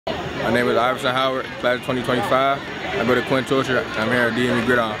My name is Iverson Howard, class of 2025. I go to Quince Orchard. I'm here at DMV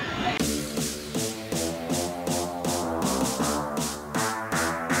Gridiron.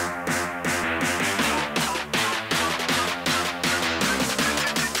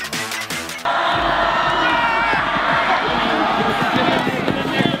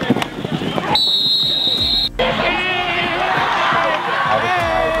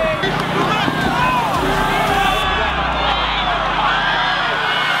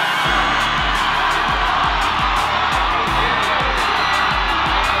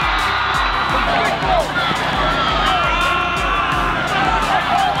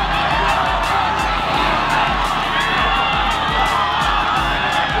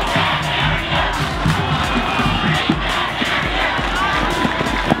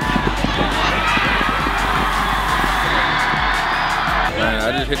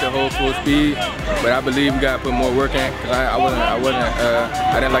 I just hit the hole full speed, but I believe we gotta put more work in because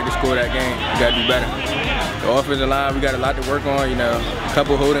I didn't like to score that game. We gotta do better. The offensive line, we got a lot to work on. You know, a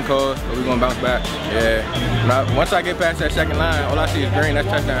couple holding calls, but we're gonna bounce back. Yeah. Once I get past that second line, all I see is green. That's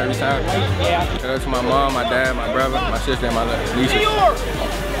touchdown every time. Shout out to my mom, my dad, my brother, my sister, and my niece.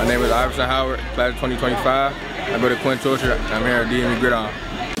 My name is Iverson Howard, class of 2025. I go to Quince Orchard. I'm here at DMV Gridiron.